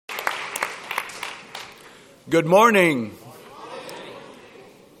Good morning.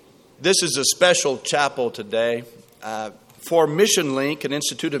 This is a special chapel today. For Mission Link, an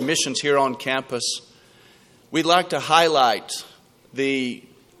Institute of Missions here on campus, we'd like to highlight a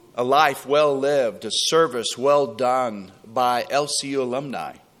life well lived, a service well done by LCU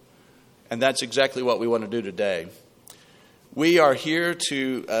alumni. And that's exactly what we want to do today. We are here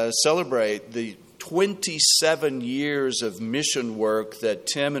to celebrate the 27 years of mission work that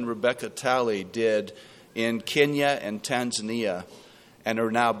Tim and Rebecca Talley did in Kenya and Tanzania, and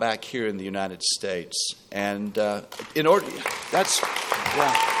are now back here in the United States. And rather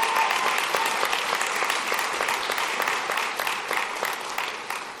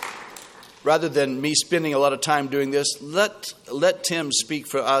than me spending a lot of time doing this, let Tim speak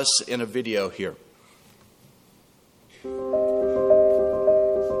for us in a video here.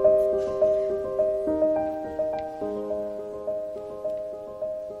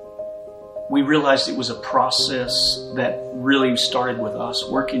 We realized it was a process that really started with us,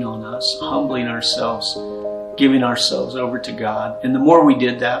 working on us, humbling ourselves, giving ourselves over to God. And the more we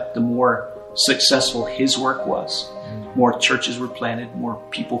did that, the more successful His work was. More churches were planted, more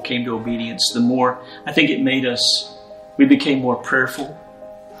people came to obedience. The more, I think it made us, we became more prayerful.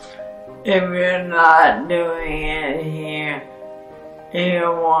 If you're not doing it here, you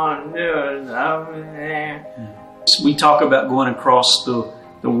won't do it over there. We talk about going across the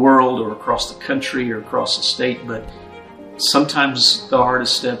world or across the country or across the state, but sometimes the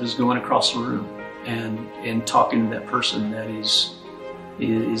hardest step is going across the room and talking to that person that is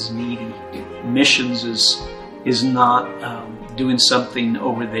needy. Missions is not doing something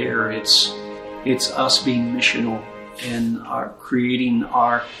over there. It's us being missional and creating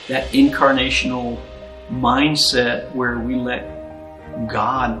that incarnational mindset where we let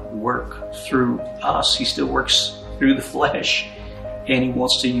God work through us. He still works through the flesh, and He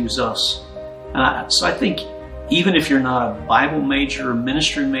wants to use us. So I think even if you're not a Bible major, a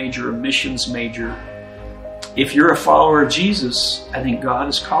ministry major, a missions major, if you're a follower of Jesus, I think God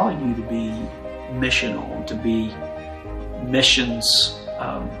is calling you to be missional, to be missions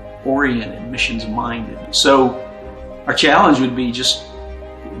oriented, missions minded. So our challenge would be just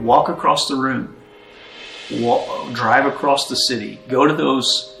walk across the room, drive across the city, go to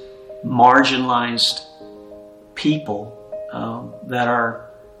those marginalized people that are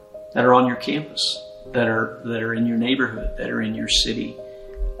on your campus, that are in your neighborhood, that are in your city,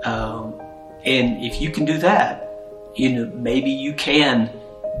 and if you can do that, maybe you can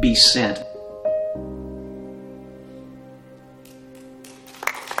be sent.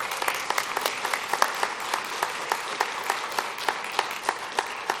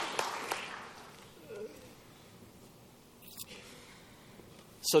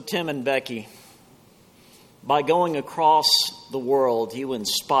 So Tim and Becky, by going across the world, you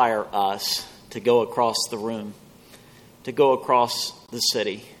inspire us to go across the room, to go across the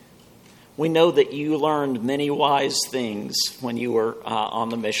city. We know that you learned many wise things when you were on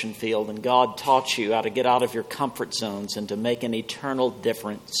the mission field, and God taught you how to get out of your comfort zones and to make an eternal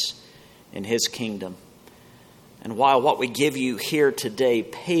difference in His kingdom. And while what we give you here today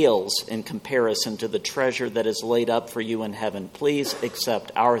pales in comparison to the treasure that is laid up for you in heaven, please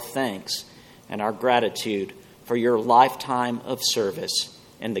accept our thanks and our gratitude for your lifetime of service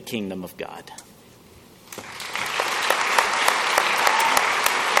in the kingdom of God.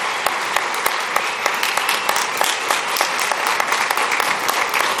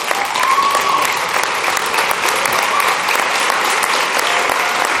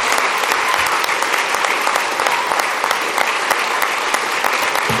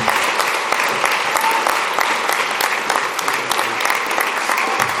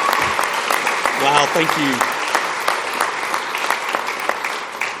 Wow, thank you.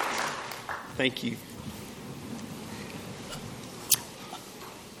 Thank you.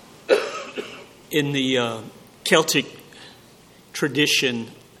 In the Celtic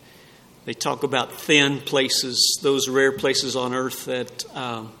tradition, they talk about thin places, those rare places on earth that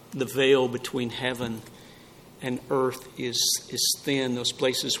the veil between heaven and earth is thin, those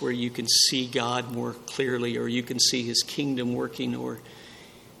places where you can see God more clearly, or you can see His kingdom working,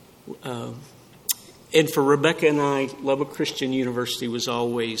 and for Rebecca and I, Lubbock Christian University was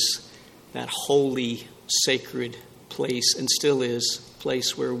always that holy, sacred place, and still is a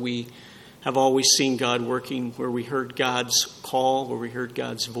place where we have always seen God working, where we heard God's call, where we heard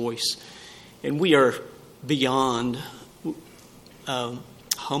God's voice. And we are beyond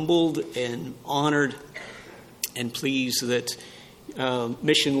humbled and honored and pleased that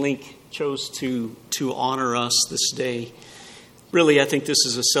Mission Link chose to honor us this day. Really, I think this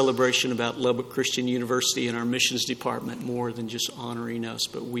is a celebration about Lubbock Christian University and our missions department more than just honoring us,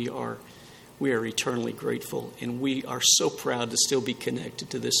 but we are we are eternally grateful, and we are so proud to still be connected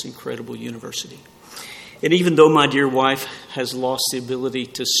to this incredible university. And even though my dear wife has lost the ability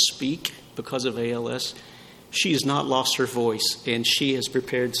to speak because of ALS, she has not lost her voice, and she has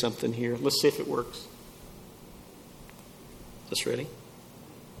prepared something here. Let's see if it works. Just ready?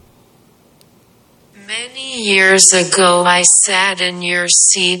 Many years ago I sat in your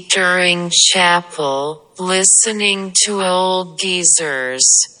seat during chapel, listening to old geezers,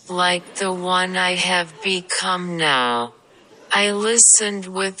 like the one I have become now. I listened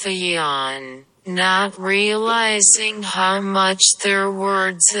with a yawn, not realizing how much their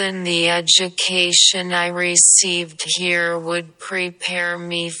words and the education I received here would prepare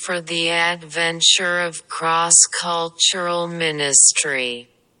me for the adventure of cross-cultural ministry.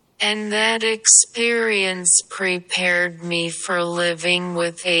 And that experience prepared me for living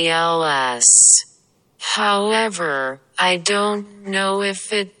with ALS. However, I don't know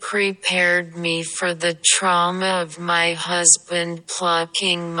if it prepared me for the trauma of my husband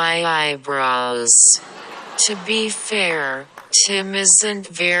plucking my eyebrows. To be fair, Tim isn't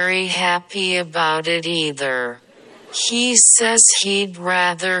very happy about it either. He says he'd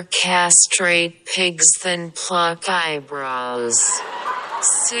rather castrate pigs than pluck eyebrows.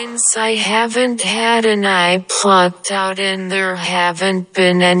 Since I haven't had an eye plucked out and there haven't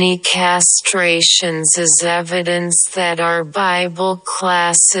been any castrations as evidence that our Bible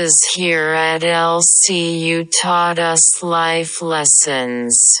classes here at LCU taught us life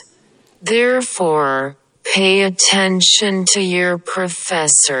lessons. Therefore, pay attention to your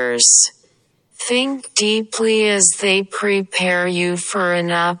professors. Think deeply as they prepare you for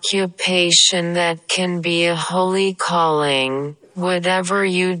an occupation that can be a holy calling, whatever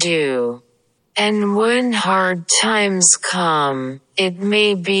you do. And when hard times come, it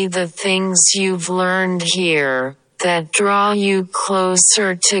may be the things you've learned here that draw you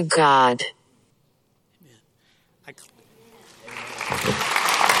closer to God.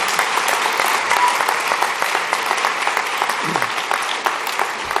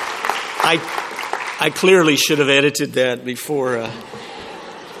 I clearly should have edited that before.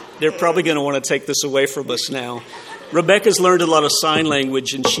 They're probably going to want to take this away from us now. Rebecca's learned a lot of sign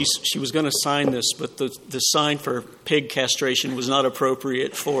language, and she was going to sign this, but the sign for pig castration was not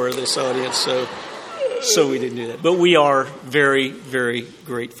appropriate for this audience, so we didn't do that. But we are very, very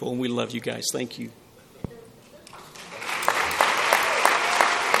grateful, and we love you guys. Thank you.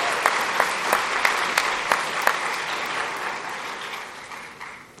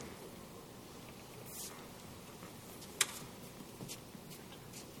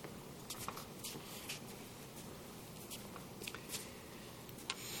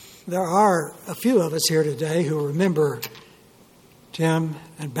 There are a few of us here today who remember Tim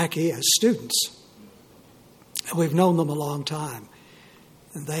and Becky as students. We've known them a long time.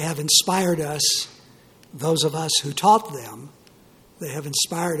 And they have inspired us, those of us who taught them. They have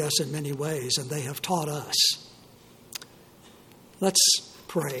inspired us in many ways, and they have taught us. Let's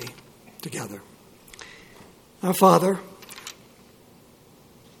pray together. Our Father,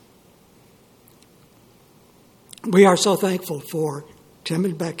 we are so thankful for Tim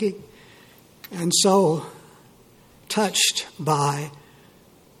and Becky, and so touched by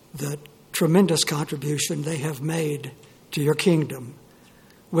the tremendous contribution they have made to your kingdom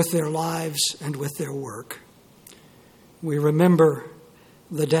with their lives and with their work. We remember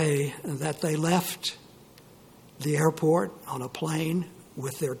the day that they left the airport on a plane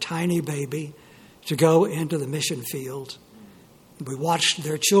with their tiny baby to go into the mission field. We watched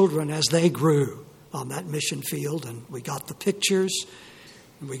their children as they grew on that mission field, and we got the pictures.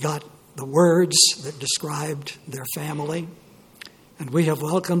 We got the words that described their family, and we have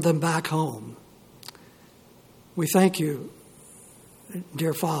welcomed them back home. We thank you,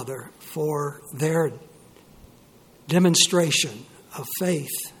 dear Father, for their demonstration of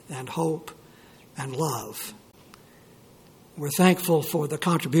faith and hope and love. We're thankful for the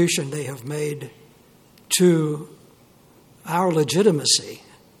contribution they have made to our legitimacy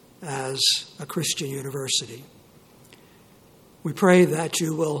as a Christian university. We pray that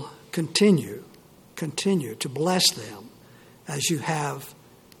you will continue to bless them as you have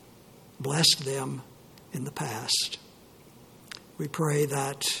blessed them in the past. We pray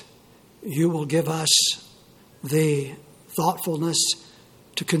that you will give us the thoughtfulness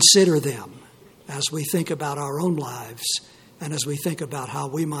to consider them as we think about our own lives and as we think about how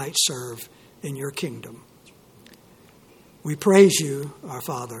we might serve in your kingdom. We praise you, our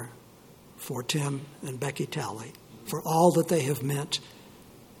Father, for Tim and Becky Talley, for all that they have meant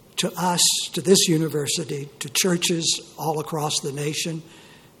to us, to this university, to churches all across the nation,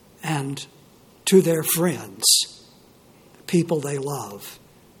 and to their friends, people they love,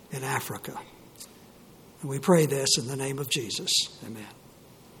 in Africa. And we pray this in the name of Jesus. Amen.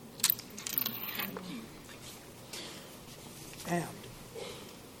 And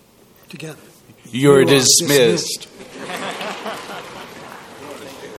together. You're dismissed.